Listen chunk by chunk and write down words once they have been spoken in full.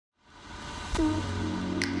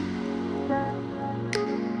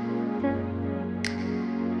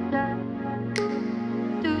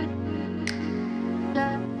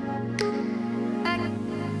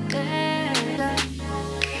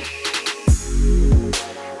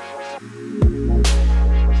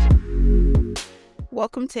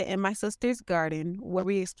Welcome to In My Sister's Garden, where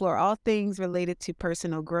we explore all things related to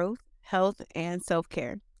personal growth, health, and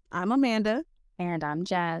self-care. I'm Amanda. And I'm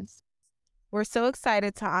Jazz. We're so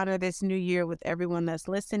excited to honor this new year with everyone that's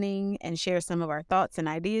listening and share some of our thoughts and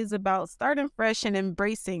ideas about starting fresh and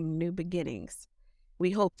embracing new beginnings.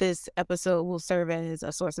 We hope this episode will serve as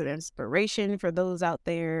a source of inspiration for those out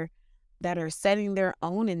there that are setting their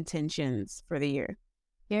own intentions for the year.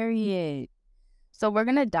 Period. So we're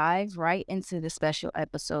going to dive right into the special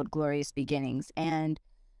episode, Glorious Beginnings, and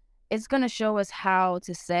it's going to show us how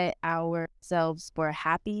to set ourselves for a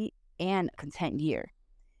happy and content year.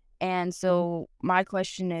 And so my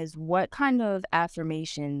question is, what kind of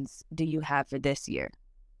affirmations do you have for this year?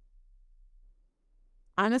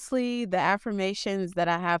 Honestly, the affirmations that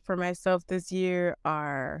I have for myself this year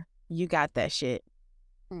are, you got that shit.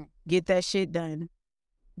 Get that shit done.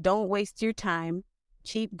 Don't waste your time.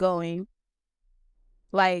 Keep going.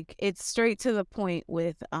 Like, it's straight to the point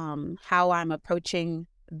with how I'm approaching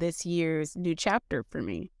this year's new chapter for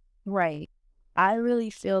me. Right. I really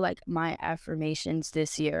feel like my affirmations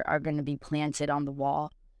this year are going to be planted on the wall.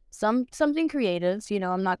 Something creative,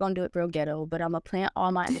 I'm not going to do it real ghetto, but I'm going to plant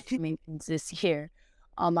all my affirmations this year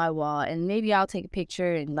on my wall. And maybe I'll take a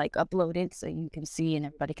picture and like upload it so you can see and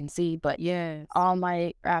everybody can see. But yes, all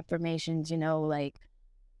my affirmations, like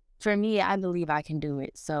for me, I believe I can do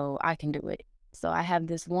it. So I can do it. So I have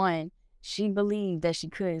this one. She believed that she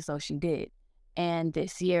could, so she did. And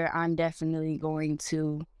this year, I'm definitely going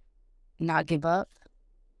to not give up.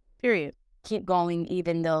 Period. Keep going,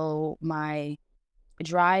 even though my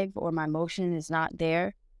drive or my motion is not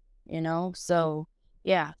there, So,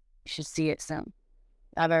 yeah, you should see it soon.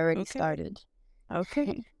 I've already started.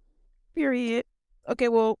 Okay. Period. Okay,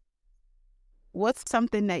 well, what's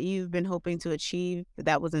something that you've been hoping to achieve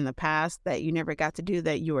that was in the past that you never got to do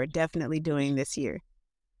that you are definitely doing this year?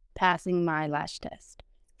 Passing my lash test,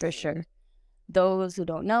 for sure. Those who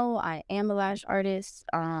don't know, I am a lash artist.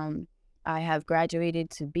 I have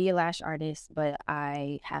graduated to be a lash artist, but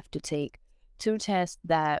I have to take 2 tests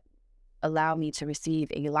that allow me to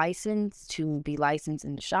receive a license to be licensed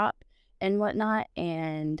in the shop and whatnot.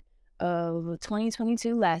 And of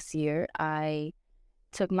 2022 last year, I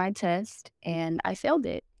took my test and I failed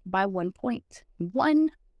it by 1 point.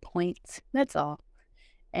 1 point. That's all.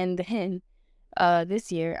 And then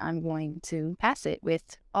this year, I'm going to pass it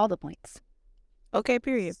with all the points. Okay,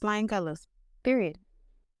 period. Flying colors. Period.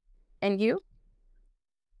 And you?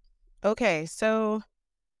 Okay, so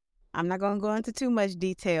I'm not going to go into too much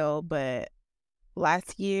detail, but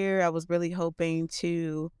last year I was really hoping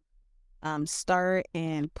to start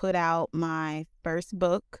and put out my first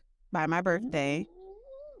book by my birthday.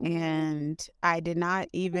 And I did not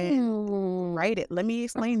even write it. Let me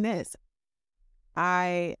explain this.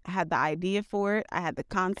 I had the idea for it. I had the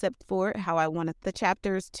concept for it, how I wanted the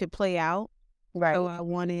chapters to play out. Right. So I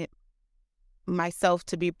wanted myself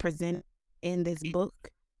to be present in this book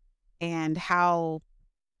and how,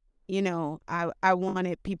 I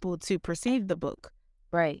wanted people to perceive the book.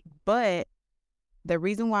 Right. But the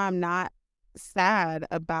reason why I'm not sad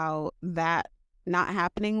about that not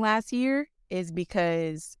happening last year is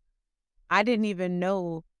because I didn't even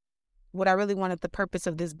know what I really wanted the purpose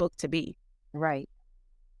of this book to be. Right.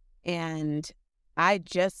 And I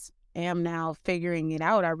just am now figuring it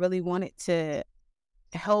out. I really wanted to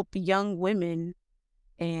help young women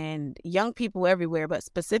and young people everywhere, but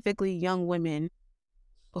specifically young women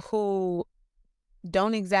who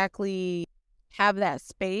don't exactly have that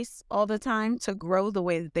space all the time to grow the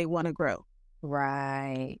way that they want to grow.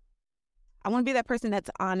 Right. I want to be that person that's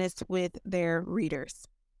honest with their readers.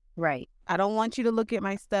 Right. I don't want you to look at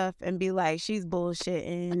my stuff and be like, she's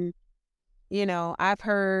bullshitting. I've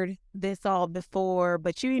heard this all before,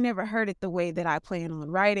 but you never heard it the way that I plan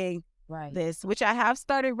on writing this, which I have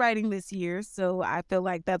started writing this year. So I feel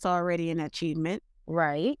like that's already an achievement.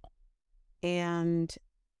 Right. And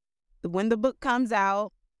when the book comes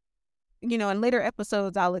out, in later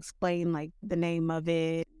episodes, I'll explain like the name of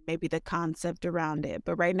it, maybe the concept around it.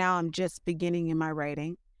 But right now I'm just beginning in my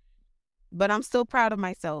writing. But I'm still proud of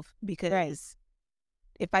myself because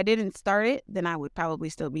if I didn't start it, then I would probably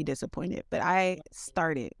still be disappointed. But I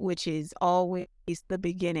started, which is always the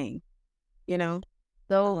beginning, So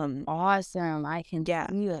awesome. I can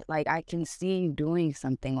see it. Like, I can see you doing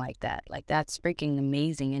something like that. Like, that's freaking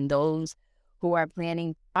amazing. And those who are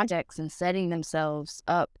planning projects and setting themselves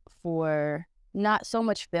up for not so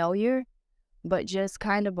much failure, but just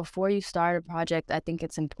kind of before you start a project, I think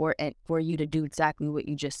it's important for you to do exactly what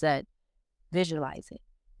you just said. Visualize it.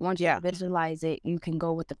 Once you Yeah. visualize it, you can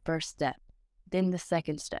go with the first step, then the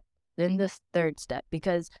second step, then the third step.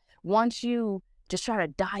 Because once you just try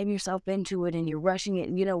to dive yourself into it and you're rushing it,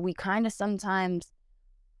 we kind of sometimes,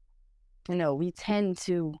 we tend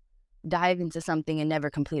to dive into something and never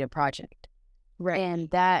complete a project. Right. And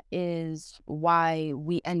that is why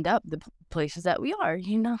we end up the places that we are,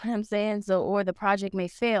 you know what I'm saying? So, or the project may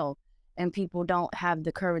fail and people don't have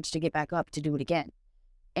the courage to get back up to do it again.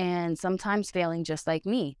 And sometimes failing, just like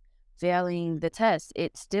me, failing the test,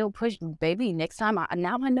 it still pushed, baby, next time,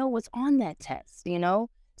 now I know what's on that test,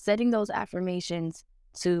 setting those affirmations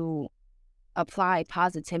to apply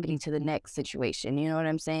positivity to the next situation. You know what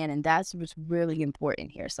I'm saying? And that's what's really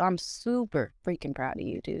important here. So I'm super freaking proud of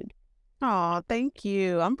you, dude. Oh, thank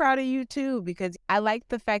you. I'm proud of you too, because I like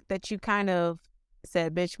the fact that you kind of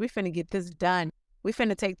said, bitch, we finna get this done. We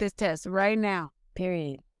finna take this test right now.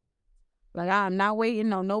 Period. Like, I'm not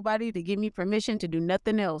waiting on nobody to give me permission to do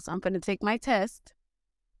nothing else. I'm finna take my test.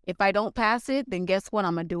 If I don't pass it, then guess what?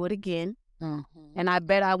 I'm gonna do it again. Mm-hmm. And I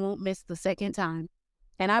bet I won't miss the second time.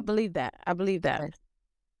 And I believe that. I believe that. Yes,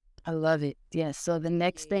 I love it. Yes. So the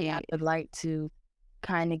next thing Yeah. I would like to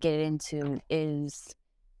kind of get into is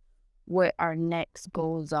what our next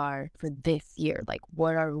goals are for this year. Like,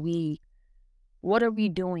 what are we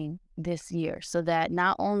doing this year so that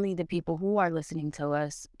not only the people who are listening to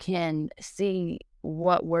us can see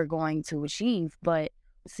what we're going to achieve, but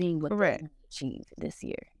seeing what they Correct. achieve this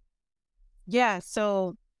year. Yeah.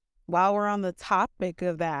 So while we're on the topic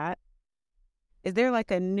of that, is there like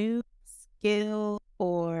a new skill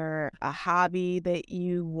or a hobby that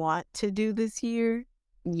you want to do this year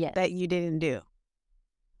that Yes. you didn't do?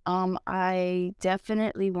 I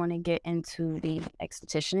definitely want to get into the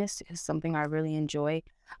estheticianist. It's something I really enjoy.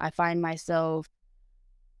 I find myself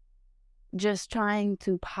just trying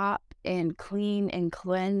to pop and clean and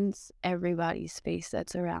cleanse everybody's face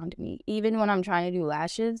that's around me. Even when I'm trying to do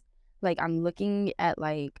lashes, like I'm looking at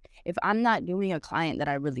like if I'm not doing a client that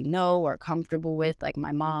I really know or comfortable with, like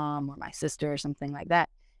my mom or my sister or something like that,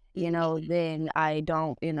 then I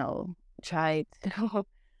don't, try to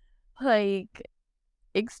like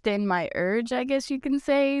extend my urge, I guess you can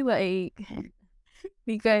say, like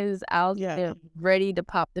because I'll Yeah. get ready to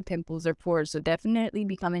pop the pimples or pores. So definitely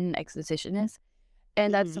becoming an estheticianist,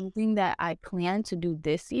 and that's Mhm. something that I plan to do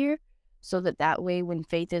this year so that way when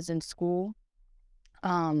Faith is in school,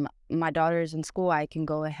 my daughter is in school, I can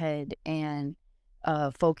go ahead and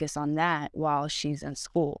focus on that while she's in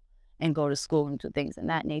school and go to school and do things in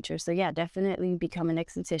that nature. So yeah, definitely become an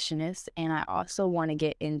estheticianist. And I also want to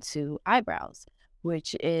get into eyebrows,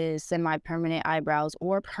 which is semi-permanent eyebrows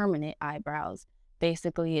or permanent eyebrows.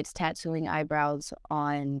 Basically, it's tattooing eyebrows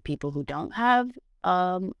on people who don't have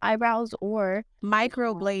eyebrows or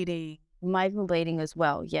Microblading. microblading as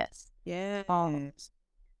well. Yes. Um, Yes.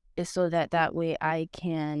 is so that way I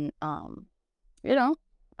can you know,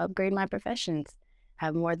 upgrade my professions,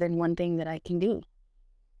 have more than one thing that I can do.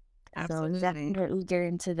 So Absolutely. definitely get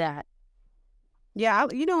into that. Yeah,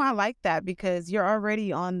 I like that because you're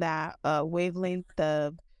already on that wavelength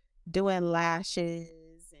of doing lashes,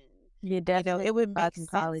 and You definitely it would make back in sense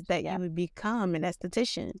college, that yeah. you would become an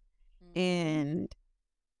esthetician. Mhm. And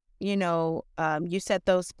you set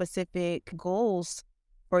those specific goals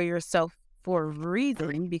for yourself for a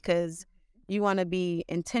reason, because you want to be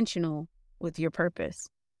intentional with your purpose.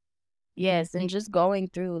 Yes, and just going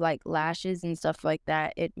through like lashes and stuff like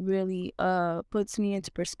that, it really puts me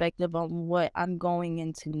into perspective on what I'm going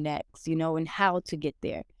into next, and how to get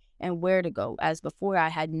there and where to go. As before I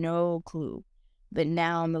had no clue. But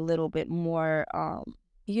now I'm a little bit more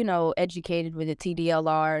educated with the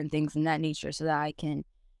TDLR and things in that nature so that I can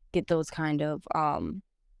get those kind of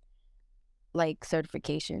like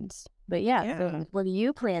certifications. But yeah, Yeah. so what do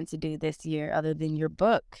you plan to do this year other than your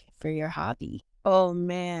book for your hobby? Oh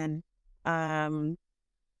man. Um.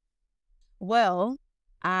 Well,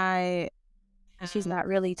 I She's have not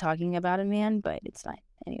really talking about a man, but it's fine.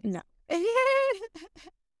 no. Anyways.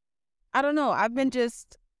 I don't know. I've been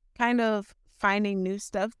just kind of finding new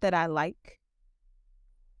stuff that I like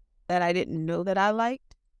that I didn't know that I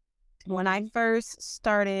liked. When I Mhm. first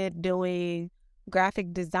started doing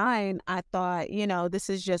graphic design, I thought, this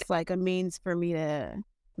is just like a means for me to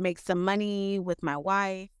make some money with my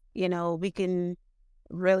wife. We can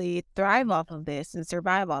really thrive off of this and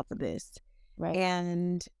survive off of this. Right.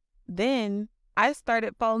 And then I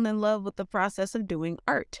started falling in love with the process of doing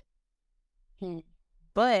art, Hmm.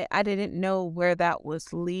 but I didn't know where that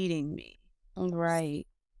was leading me. Right.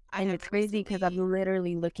 I And have it's crazy because I'm recently.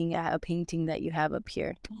 literally looking at a painting that you have up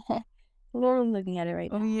here. Literally looking at it right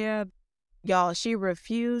Oh now. yeah, y'all. She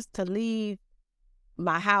refused to leave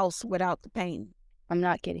my house without the painting. I'm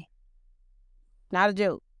not kidding. Not a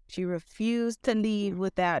joke. She refused to leave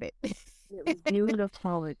without it. It was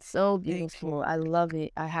beautiful. It's so Thank beautiful. you. I love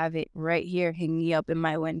it. I have it right here hanging up in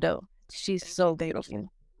my window. She's Thank you. so Thank you. beautiful.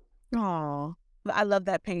 Oh, I love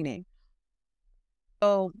that painting.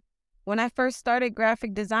 So when I first started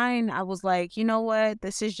graphic design, I was like, you know what?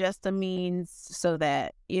 This is just a means so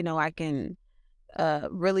that, I can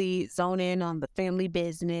really zone in on the family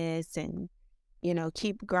business and,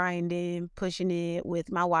 keep grinding, pushing it with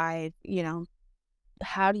my wife.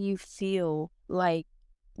 How do you feel like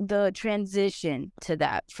the transition to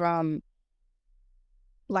that from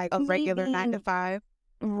Like a me regular nine to being five.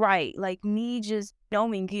 right, like me just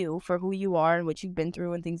knowing you for who you are and what you've been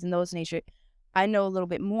through and things in those nature? I know a little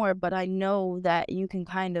bit more, but I know that you can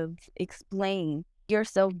kind of explain your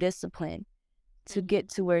self discipline to Mhm. get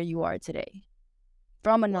to where you are today.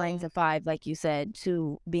 From a nine Well, to five, like you said,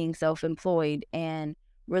 to being self employed and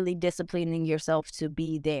really disciplining yourself to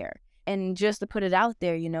be there. And just to put it out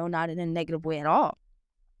there, not in a negative way at all.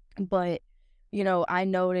 But, I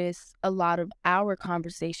notice a lot of our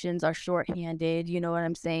conversations are shorthanded, you know what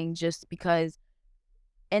I'm saying? Just because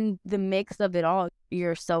in the mix of it all,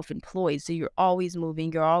 you're self employed. So you're always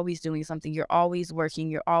moving, you're always doing something, you're always working,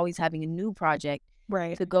 you're always having a new project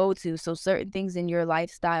right. to go to. So certain things in your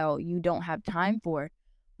lifestyle you don't have time for,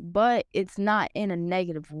 but it's not in a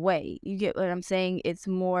negative way. You get what I'm saying? It's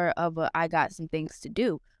more of a I got some things to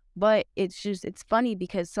do. But it's funny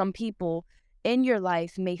because some people in your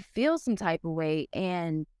life may feel some type of way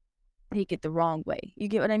and take it the wrong way. You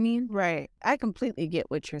get what I mean? Right. I completely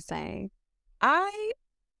get what you're saying. I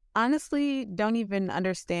honestly don't even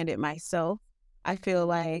understand it myself. I feel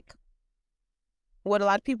like what a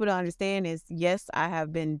lot of people don't understand is yes, I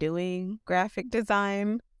have been doing graphic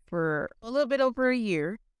design for a little bit over a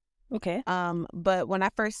year. Okay. But when I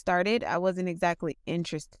first started, I wasn't exactly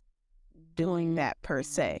interested in doing Mm. that per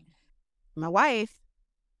se. My wife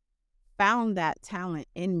found that talent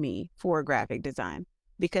in me for graphic design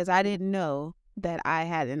because I didn't know that I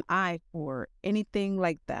had an eye for anything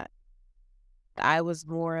like that. I was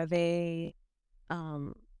more of a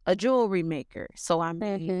jewelry maker, so I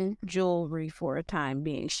made Mm-hmm. jewelry for a time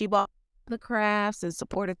being. She bought the crafts and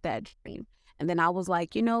supported that dream. And then I was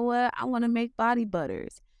like, you know what? I want to make body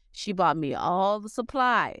butters. She bought me all the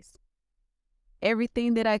supplies,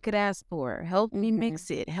 everything that I could ask for, helped me Mm-hmm.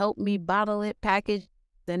 mix it, helped me bottle it, package,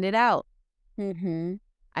 send it out. Mm-hmm.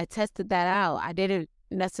 I tested that out. I didn't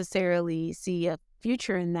necessarily see a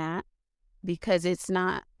future in that because it's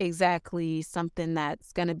not exactly something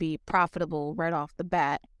that's going to be profitable right off the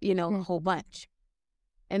bat, a whole bunch.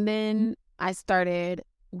 And then I started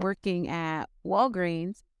working at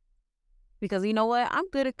Walgreens because you know what? I'm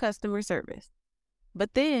good at customer service.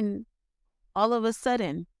 But then all of a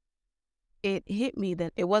sudden, it hit me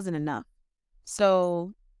that it wasn't enough.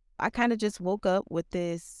 So I kind of just woke up with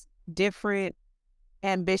this different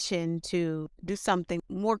ambition to do something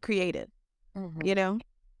more creative, Mm-hmm. you know?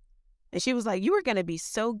 And she was like, you were going to be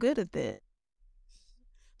so good at this.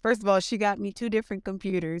 First of all, she got me two different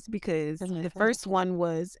computers because the first one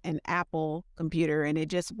was an Apple computer and it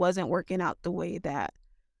just wasn't working out the way that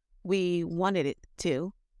we wanted it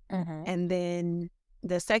to. Mm-hmm. And then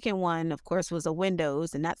the second one, of course, was a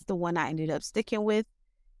Windows, and that's the one I ended up sticking with.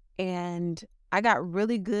 And I got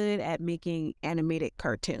really good at making animated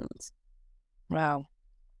cartoons. Wow.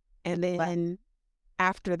 And Wow. then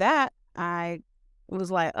after that, I was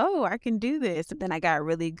like, oh, I can do this. And then I got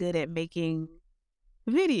really good at making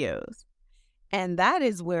videos. And that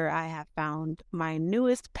is where I have found my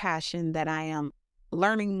newest passion that I am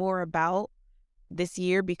learning more about this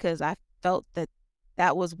year because I felt that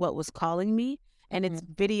that was what was calling me. And it's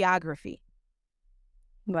Mm-hmm. videography.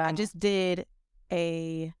 I Wow. just did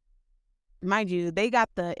a, mind you, they got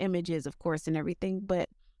the images, of course, and everything, but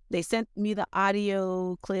they sent me the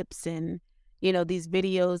audio clips and, these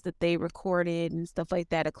videos that they recorded and stuff like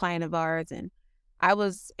that, a client of ours. And I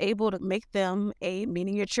was able to make them a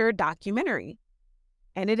miniature documentary.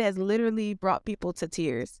 And it has literally brought people to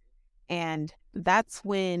tears. And that's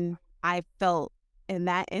when I felt in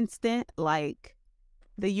that instant like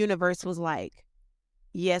the universe was like,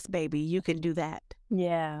 yes, baby, you can do that.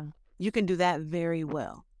 Yeah. You can do that very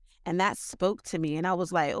well. And that spoke to me. And I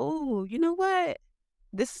was like, oh, you know what?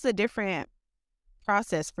 This is a different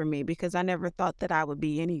process for me because I never thought that I would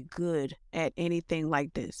be any good at anything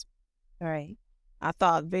like this. All right. I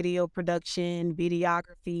thought video production,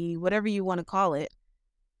 videography, whatever you want to call it,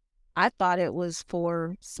 I thought it was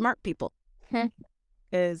for smart people.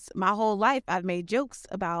 Because my whole life I've made jokes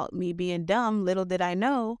about me being dumb. Little did I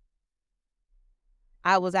know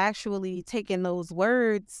I was actually taking those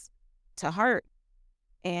words to heart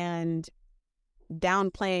and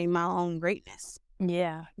downplaying my own greatness.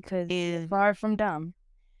 Yeah, because you're And far from dumb.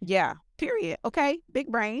 yeah, period. Okay,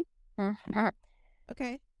 big brain. Mhm.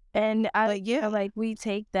 Okay. And I But yeah. feel like we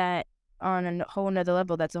take that on a whole nother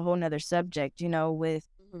level. That's a whole nother subject, with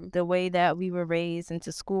Mhm. the way that we were raised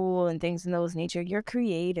into school and things in those nature. You're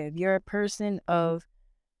creative. You're a person of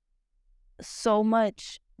so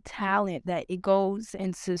much talent that it goes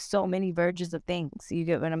into so many verges of things. You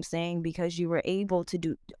get what I'm saying? Because you were able to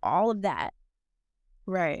do all of that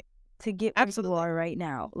Right. to get where you Absolutely. are right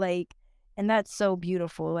now. Like, and that's so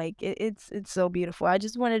beautiful. Like it's so beautiful. I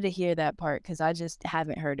just wanted to hear that part because I just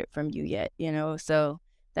haven't heard it from you yet. So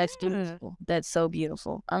that's Yeah. beautiful. That's so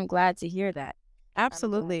beautiful. I'm glad to hear that. I'm glad to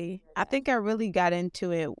Absolutely. hear I that. think I really got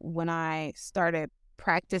into it when I started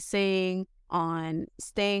practicing on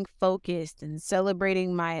staying focused and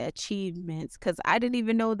celebrating my achievements because I didn't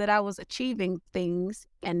even know that I was achieving things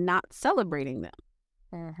and not celebrating them.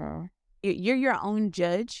 Mm-hmm. You're your own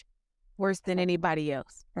judge worse than anybody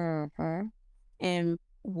else. Mm-hmm. And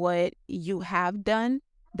what you have done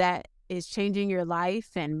that is changing your life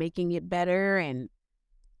and making it better and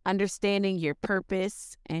understanding your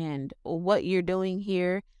purpose and what you're doing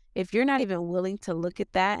here, if you're not even willing to look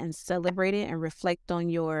at that and celebrate it and reflect on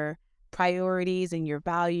your priorities and your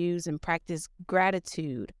values and practice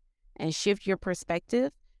gratitude and shift your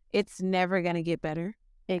perspective, it's never going to get better.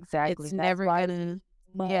 It's Exactly. That's never why going we to,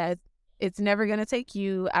 must. yeah, it's never going to take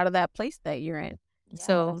you out of that place that you're in.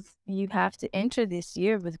 So, Yes. You have to enter this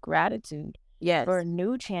year with gratitude for yes, a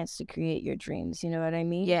new chance to create your dreams. You know what I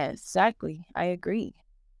mean? yes. Exactly. I agree.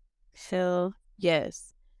 So,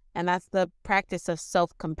 yes. And that's the practice of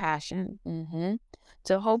self compassion. Mm-hmm.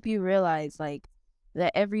 To hope you realize like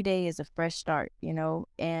that every day is a fresh start,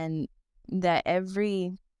 and that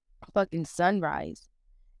every fucking sunrise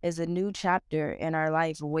is a new chapter in our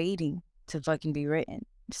life waiting to fucking be written.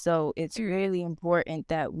 So it's really important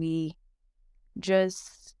that we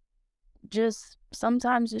just just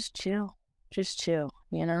sometimes just chill. Just chill,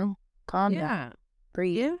 calm down, Yeah.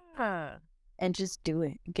 breathe, Yeah. and just do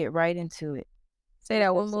it. Get right into it. Say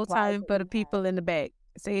that one Because more supplies time that for the you people in the back.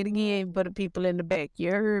 Say it again for the people in the back.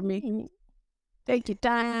 You heard me. have. Take your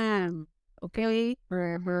time. Okay?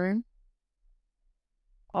 Mhm.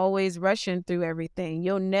 Always rushing through everything.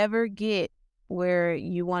 You'll never get where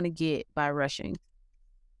you want to get by rushing.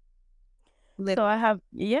 So I Literally. have,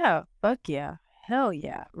 yeah, fuck yeah, hell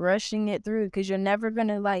yeah, rushing it through because you're never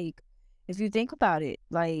gonna like, if you think about it,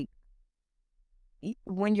 like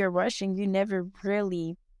when you're rushing, you never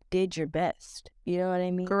really did your best. You know what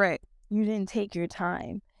I mean? Correct. You didn't take your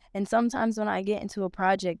time. And sometimes when I get into a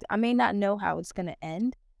project, I may not know how it's gonna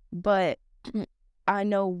end, but I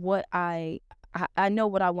know I know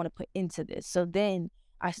what I want to put into this. So then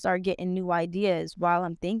I start getting new ideas while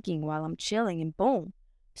I'm thinking, while I'm chilling, and boom,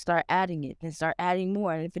 start adding it, then start adding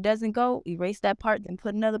more. And if it doesn't go, erase that part, then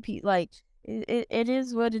put another piece. Like it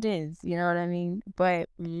is what it is. You know what I mean? But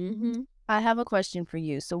Mm-hmm. I have a question for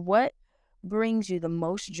you. So what brings you the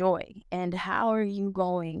most joy, and how are you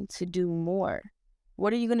going to do more?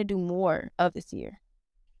 What are you going to do more of this year?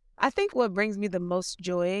 I think what brings me the most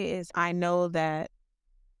joy is I know that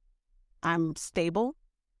I'm stable.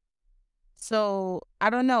 So I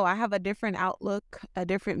don't know. I have a different outlook, a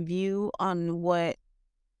different view on what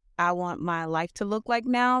I want my life to look like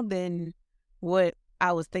now than what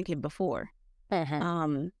I was thinking before.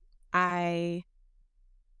 Uh-huh. I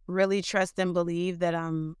really trust and believe that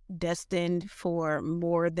I'm destined for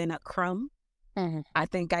more than a crumb. Uh-huh. I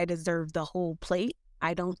think I deserve the whole plate.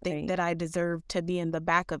 I don't think Right. that I deserve to be in the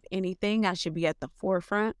back of anything. I should be at the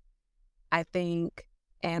forefront. I think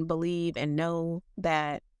and believe and know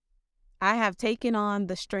that I have taken on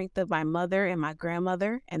the strength of my mother and my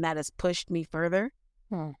grandmother, and that has pushed me further.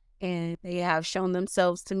 Hmm. And they have shown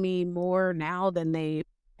themselves to me more now than they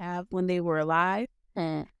have when they were alive.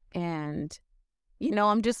 Hmm. And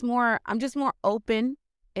I'm just more open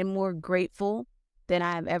and more grateful than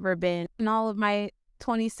I've ever been in all of my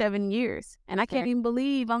 27 years. And I can't even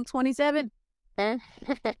believe I'm 27. Hmm.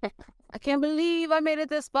 I can't believe I made it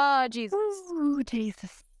this far, Jesus. Ooh,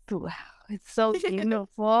 Jesus. Wow. It's so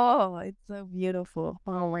beautiful. It's so beautiful.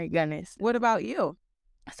 Oh my goodness. What about you?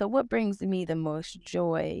 So what brings me the most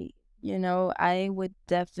joy? I would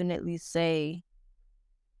definitely say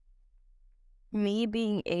me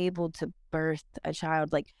being able to birth a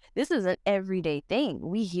child. Like this is an everyday thing.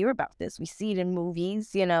 We hear about this. We see it in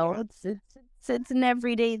movies. Yeah. It's an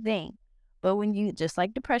everyday thing. But when you, just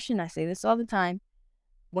like depression, I say this all the time,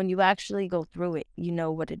 when you actually go through it, you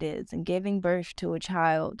know what it is. And giving birth to a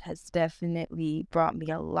child has definitely brought me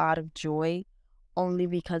a lot of joy, only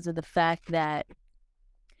because of the fact that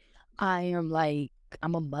I am like,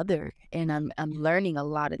 I'm a mother and I'm learning a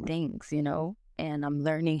lot of things, and I'm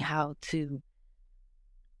learning how to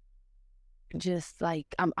just like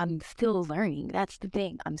I'm still learning. That's the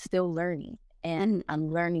thing. I'm still learning and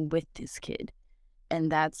I'm learning with this kid.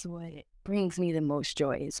 And that's what brings me the most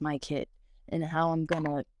joy is my kid and how I'm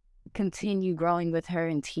gonna continue growing with her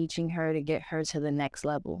and teaching her to get her to the next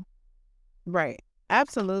level. Right.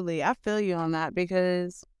 Absolutely. I feel you on that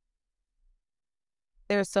because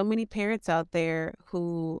there are so many parents out there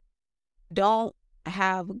who don't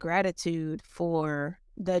have gratitude for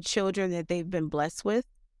the children that they've been blessed with.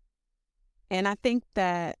 And I think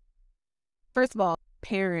that, first of all,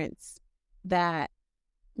 parents that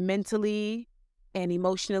mentally and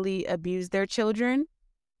emotionally abuse their children,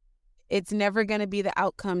 it's never going to be the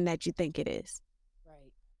outcome that you think it is.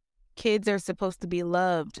 Right. Kids are supposed to be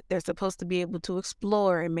loved. They're supposed to be able to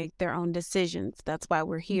explore and make their own decisions. That's why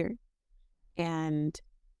we're here. And,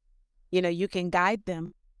 you can guide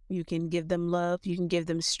them. You can give them love. You can give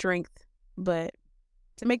them strength. But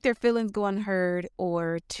to make their feelings go unheard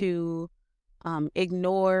or to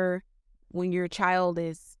ignore when your child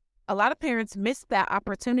is, a lot of parents miss that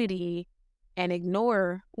opportunity and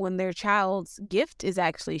ignore when their child's gift is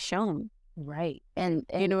actually shown. Right. And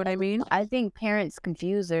You know what I mean? I think parents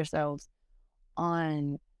confuse themselves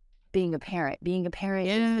on being a parent. Being a parent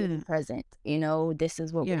is Yeah. being present. This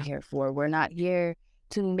is what we're Yeah. here for. We're not here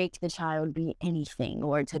to make the child be anything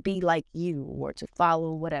or to be like you or to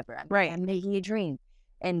follow whatever. Right. I'm making a dream.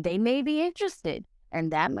 And they may be interested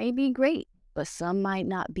and that may be great, but some might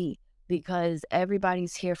not be because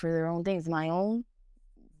everybody's here for their own things.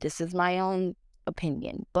 This is my own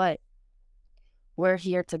opinion, but we're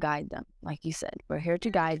here to guide them. Like you said, we're here to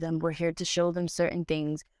guide them. We're here to show them certain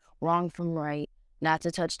things, wrong from right, not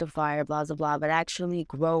to touch the fire, blah, blah, blah, but actually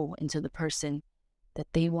grow into the person that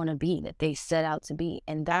they want to be, that they set out to be.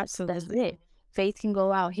 And that's Absolutely. it. Faith can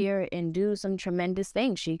go out here and do some tremendous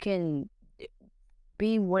things. She can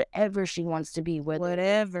be whatever she wants to be, whether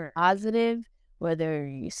Whatever. positive, whether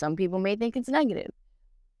some people may think it's negative.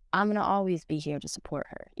 I'm going to always be here to support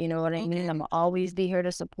her. You know what I mean? I'm going to always be here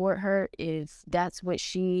to support her if that's what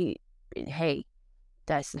hey,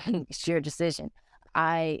 that's it's your decision.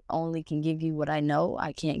 I only can give you what I know.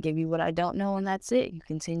 I can't give you what I don't know. And that's it. You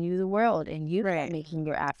continue the world and you start Right. making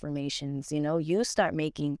your affirmations, you start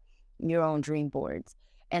making your own dream boards.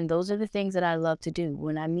 And those are the things that I love to do.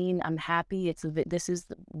 When I mean I'm happy, this is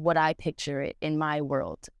what I picture it in my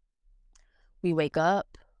world. We wake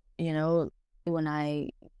up, when I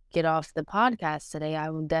get off the podcast today, I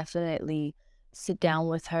will definitely sit down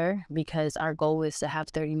with her because our goal is to have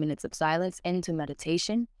 30 minutes of silence into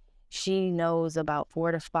meditation. She knows about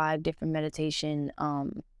 4 to 5 different meditation,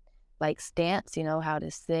 like stance, how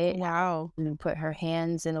to sit, Wow. and put her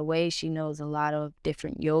hands in a way. She knows a lot of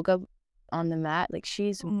different yoga on the mat. Like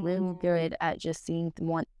she's really good at just seeing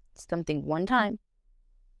something one time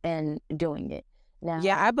and doing it. Yeah,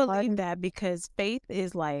 Now, I believe that because Faith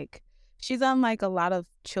is like, she's unlike a lot of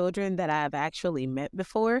children that I've actually met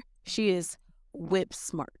before. She is whip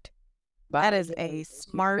smart. That is a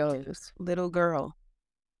smart little girl,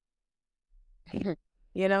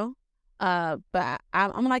 you know? But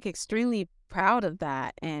I'm like extremely proud of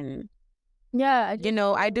that. And, Yeah,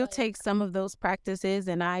 I do take some of those practices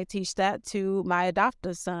and I teach that to my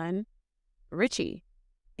adopted son, Richie.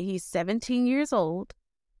 He's 17 years old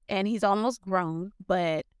and he's almost grown,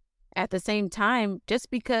 but at the same time, just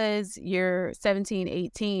because you're 17,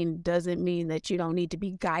 18 doesn't mean that you don't need to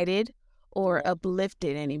be guided or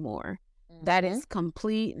uplifted anymore. That is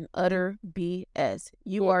complete and utter BS.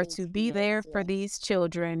 You are to be there for these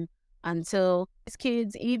children until these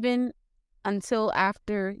kids, even until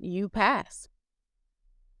after you pass.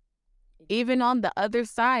 Even on the other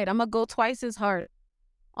side, I'm going to go twice as hard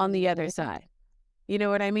on the other side. You know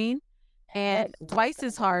what I mean? And twice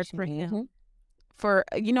as hard for him.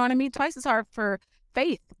 You know what I mean? Twice as hard for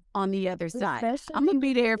Faith on the other side. I'm going to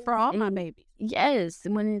be there for all my babies. Yes,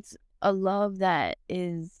 when it's a love that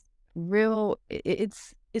is real,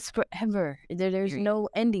 it's forever. There's no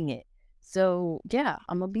ending it. So yeah,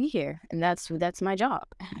 I'm gonna be here, and that's my job.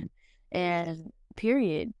 And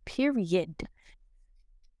period.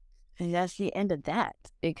 And that's the end of that.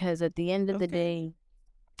 Because at the end of the day,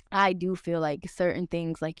 I do feel like certain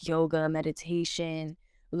things like yoga, meditation,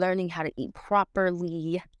 learning how to eat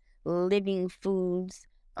properly, living foods,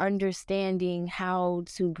 understanding how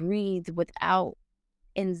to breathe without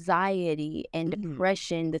anxiety and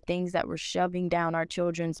depression, the things that we're shoving down our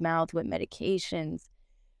children's mouth with medications.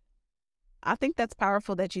 I think that's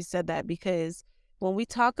powerful that you said that because when we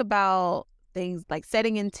talk about things like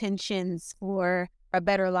setting intentions for a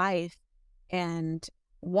better life and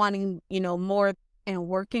wanting, more and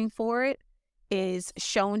working for it is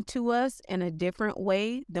shown to us in a different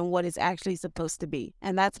way than what it's actually supposed to be.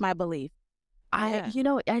 And that's my belief. Yeah.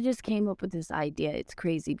 I just came up with this idea. It's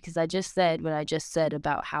crazy because I just said what I just said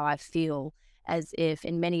about how I feel as if,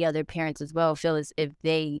 and many other parents as well, feel as if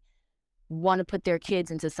they want to put their kids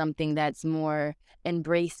into something that's more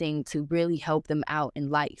embracing to really help them out in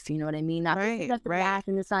life. You know what I mean? Not to say Right. that the Right. math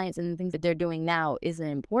and the science and the things that they're doing now isn't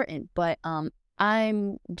important, but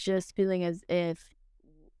I'm just feeling as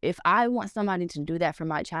if I want somebody to do that for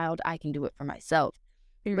my child, I can do it for myself.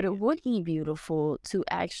 But it Period. would be beautiful to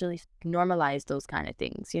actually normalize those kind of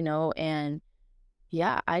things, and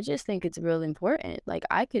yeah, I just think it's real important. Like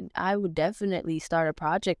I would definitely start a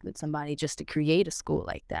project with somebody just to create a school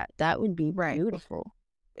like that. That would be Right. beautiful.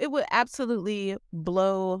 It would absolutely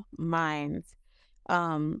blow minds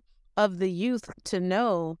um, of the youth to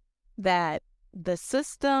know that the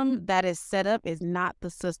system that is set up is not the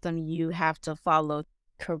system you have to follow.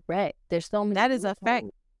 Correct. There's so many That is a fact.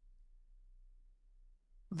 loopholes.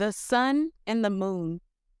 The sun and the moon,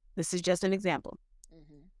 this is just an example,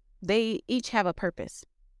 Mhm. they each have a purpose.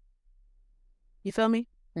 You feel me?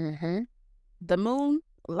 Mhm. The moon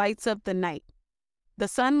lights up the night, the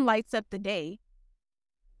sun lights up the day.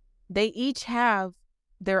 They each have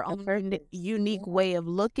their A own purpose. unique Yeah. way of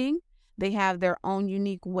looking. They have their own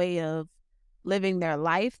unique way of living their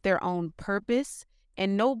life, their own purpose.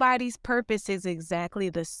 And nobody's purpose is exactly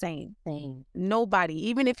the same. Same. Nobody,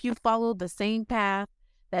 even if you follow the same path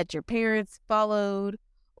that your parents followed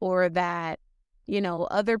or that,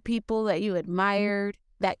 other people that you admired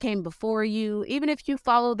that came before you, even if you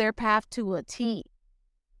follow their path to a T,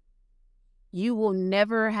 you will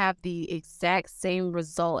never have the exact same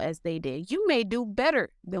result as they did. You may do better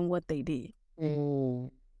than what they did.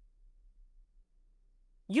 Mm.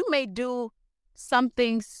 You may do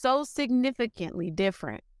something so significantly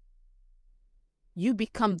different. You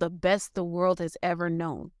become the best the world has ever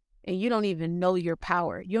known. And you don't even know your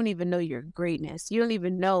power. You don't even know your greatness. You don't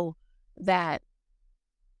even know that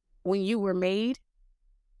when you were made,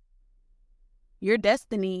 your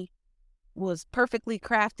destiny was perfectly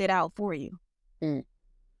crafted out for you. Mm.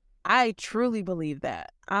 I truly believe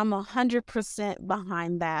that. I'm 100%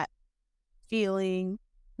 behind that feeling,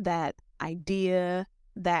 that idea,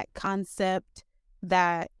 that concept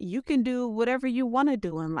that you can do whatever you want to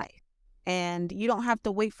do in life. And you don't have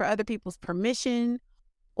to wait for other people's permission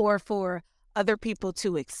or for other people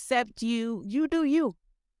to accept you. You do you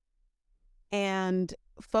and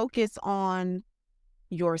focus on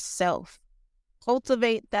yourself.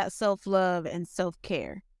 Cultivate that self love and self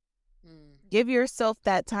care. Mm. Give yourself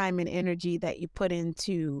that time and energy that you put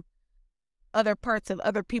into other parts of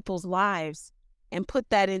other people's lives and put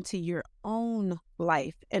that into your own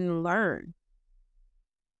life and learn.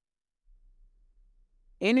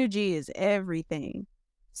 Energy is everything.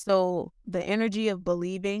 So, the energy of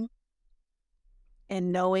believing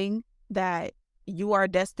and knowing that you are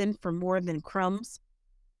destined for more than crumbs,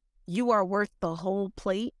 you are worth the whole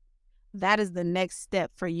plate. That is the next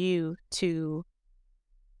step for you to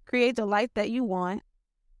create the life that you want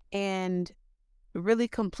and really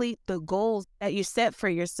complete the goals that you set for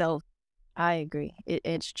yourself. I agree.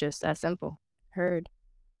 It's just that simple. Heard.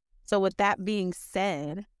 So, with that being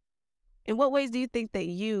said, in what ways do you think that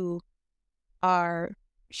you are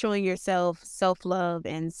showing yourself self love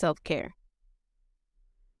and self care?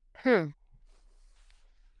 Hmm.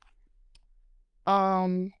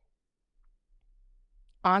 Um.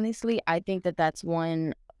 Honestly, I think that that's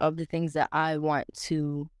one of the things that I want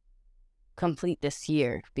to complete this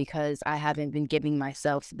year because I haven't been giving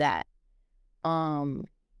myself that um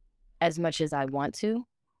as much as I want to.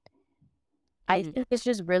 I Mm. think it's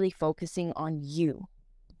just really focusing on you.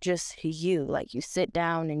 Just you. Like you sit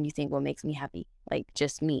down and you think what makes me happy. Like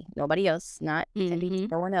just me. Nobody else, not tending to Mm-hmm.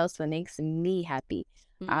 no one else, what makes me happy.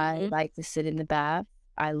 I Mm-hmm. like to sit in the bath.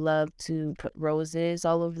 I love to put roses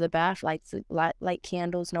all over the bath, light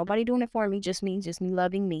candles. Nobody doing it for me, just me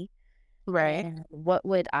loving me. Right. And what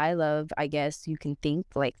would I love? I guess you can think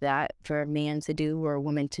like that for a man to do or a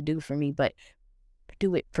woman to do for me, but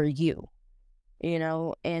do it for you.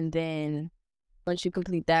 And then once you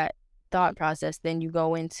complete that thought process, then you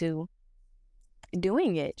go into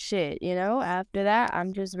doing it. Shit. After that,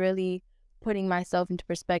 I'm just really putting myself into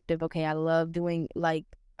perspective. Okay, I love doing like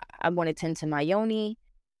I want to tend to my yoni.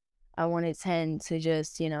 I want to tend to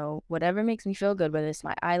just whatever makes me feel good, whether it's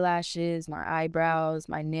my eyelashes, my eyebrows,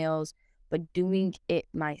 my nails, but doing it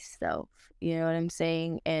myself. You know what I'm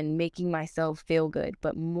saying? And making myself feel good,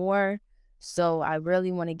 but more So I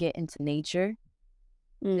really want to get into nature.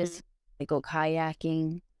 Mm. Just like go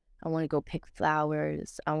kayaking. I want to go pick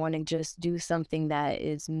flowers. I want to just do something that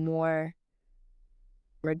is more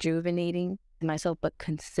rejuvenating to myself, but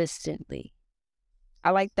consistently. I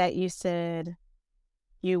like that you said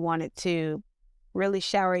you wanted to really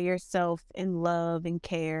shower yourself in love and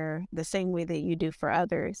care the same way that you do for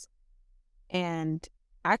others. And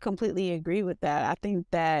I completely agree with that. I think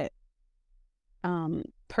that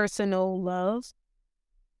personal love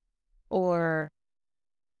or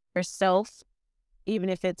yourself, even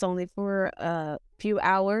if it's only for a few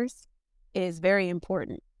hours, is very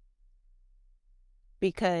important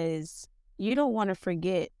because you don't want to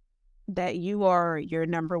forget that you are your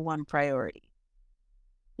number one priority.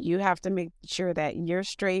 You have to make sure that you're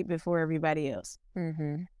straight before everybody else.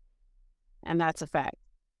 Mm-hmm. And that's a fact.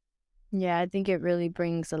 Yeah, I think it really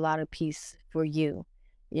brings a lot of peace for you,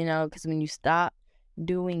 because when you stop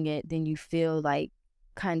doing it, then you feel like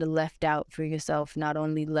kind of left out for yourself, not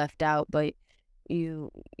only left out, but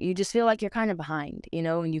you just feel like you're kind of behind,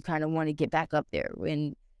 and you kind of want to get back up there.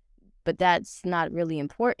 But that's not really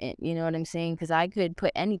important, you know what I'm saying? Because I could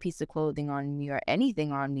put any piece of clothing on me or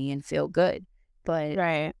anything on me and feel good. But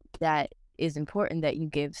Right. that is important that you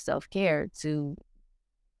give self-care to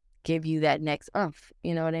give you that next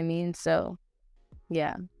you know what I mean? So,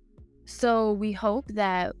 yeah. So, we hope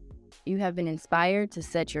that you have been inspired to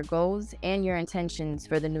set your goals and your intentions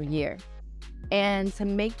for the new year and to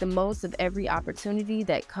make the most of every opportunity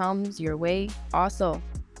that comes your way. Also,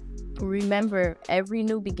 remember, every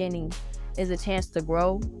new beginning is a chance to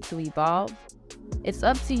grow, to evolve. It's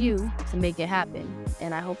up to you to make it happen.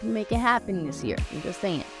 And I hope you make it happen this year. I'm just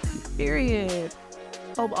saying. Period.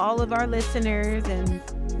 Hope all of our listeners and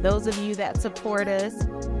those of you that support us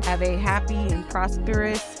have a happy and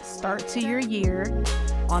prosperous start to your year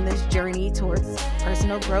on this journey towards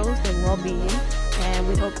personal growth and well-being. And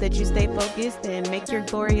we hope that you stay focused and make your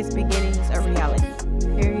glorious beginnings a reality.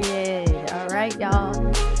 Period. All right, y'all.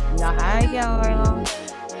 Bye, y'all.